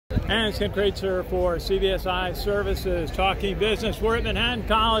And it's Ken Kraetzer for CBSI Services Talking Business. We're at Manhattan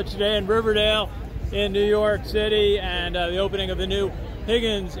College today in Riverdale in New York City, and the opening of the new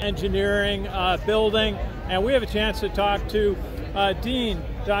Higgins engineering building. And we have a chance to talk to Dean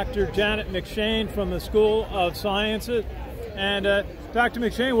Dr. Janet McShane from the School of Sciences. And Dr.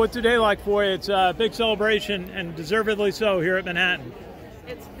 McShane, what's today like for you? It's a big celebration, and deservedly so, here at Manhattan.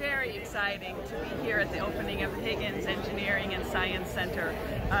 It's very exciting to be here at the opening of the Higgins Engineering and Science Center.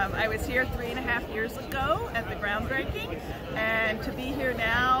 I was here 3.5 years ago at the groundbreaking, and to be here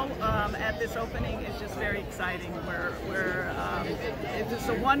now at this opening is just very exciting. It's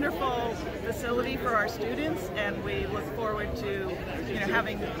a wonderful facility for our students, and we look forward to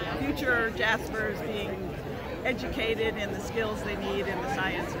having future Jaspers being educated in the skills they need in the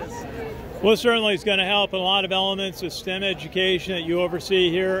sciences. Well, certainly it's going to help in a lot of elements of STEM education that you oversee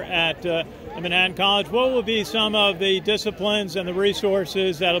here at Manhattan College. What will be some of the disciplines and the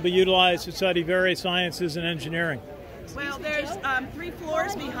resources that will be utilized to study various sciences and engineering? Well, there's 3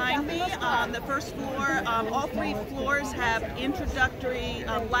 floors behind me. On the first floor, all 3 floors have introductory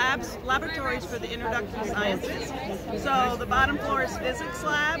laboratories for the introductory sciences. So the bottom floor is physics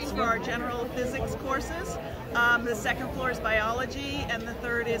labs for our general physics courses. The second floor is biology, and the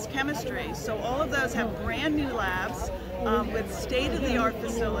third is chemistry. So all of those have brand new labs with state-of-the-art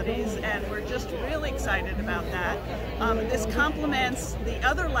facilities, and we're just really excited about that. This complements the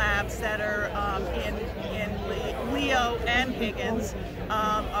other labs that are in Leo and Higgins,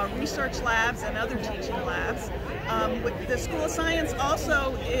 research labs and other teaching labs. The School of Science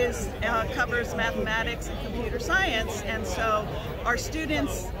also covers mathematics and computer science, and so our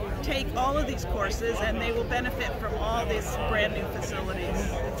students take all of these courses and they will benefit from all these brand new facilities.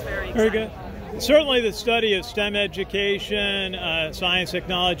 It's very exciting. Very good. Certainly the study of STEM education, science,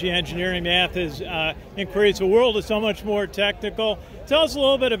 technology, engineering, math has increased. The world is so much more technical. Tell us a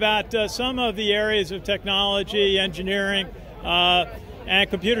little bit about some of the areas of technology, engineering, and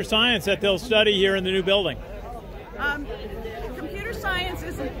computer science that they'll study here in the new building. Computer science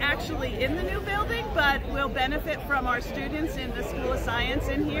isn't actually in the new building, but will benefit from our students in the School of Science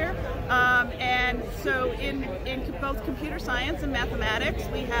in here. And so in both computer science and mathematics,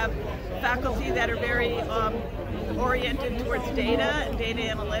 we have faculty that are very oriented towards data and data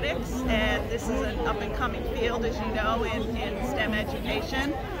analytics, and this is an up-and-coming field, as you know, in STEM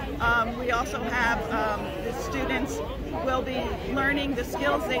education. We also have the students will be learning the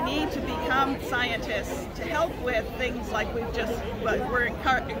skills they need to become scientists to help with things like we're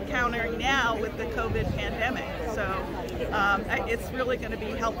encountering now with the COVID pandemic. So it's really going to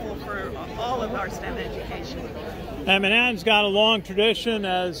be helpful for all of our STEM education. And Manhattan's got a long tradition,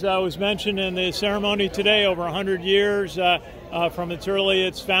 as was mentioned in the ceremony today, over 100 years from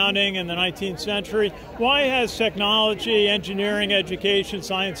its founding in the 19th century. Why has technology, engineering education,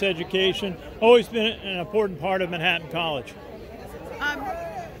 science education always been an important part of Manhattan College?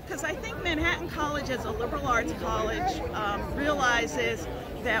 Because I think Manhattan College, as a liberal arts college, realizes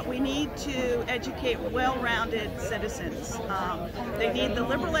that we need to educate well-rounded citizens. They need the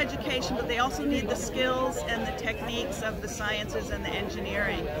liberal education, but they also need the skills and the techniques of the sciences and the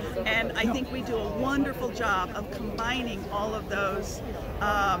engineering. And I think we do a wonderful job of combining all of those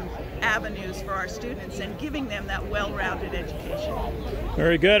avenues for our students and giving them that well-rounded education.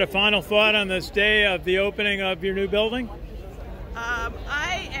 Very good. A final thought on this day of the opening of your new building?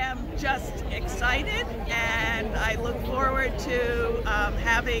 I am just excited, and I look forward to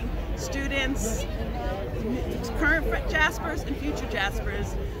having students, current Jaspers and future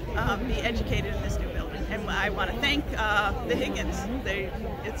Jaspers, be educated in this new building. And I want to thank the Higgins.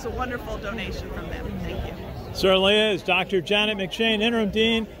 It's a wonderful donation from them. Thank you. Certainly is. Dr. Janet McShane, Interim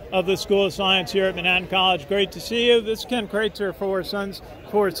Dean of the School of Science here at Manhattan College. Great to see you. This is Ken Kraetzer for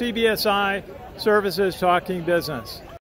CBSI Services Talking Business.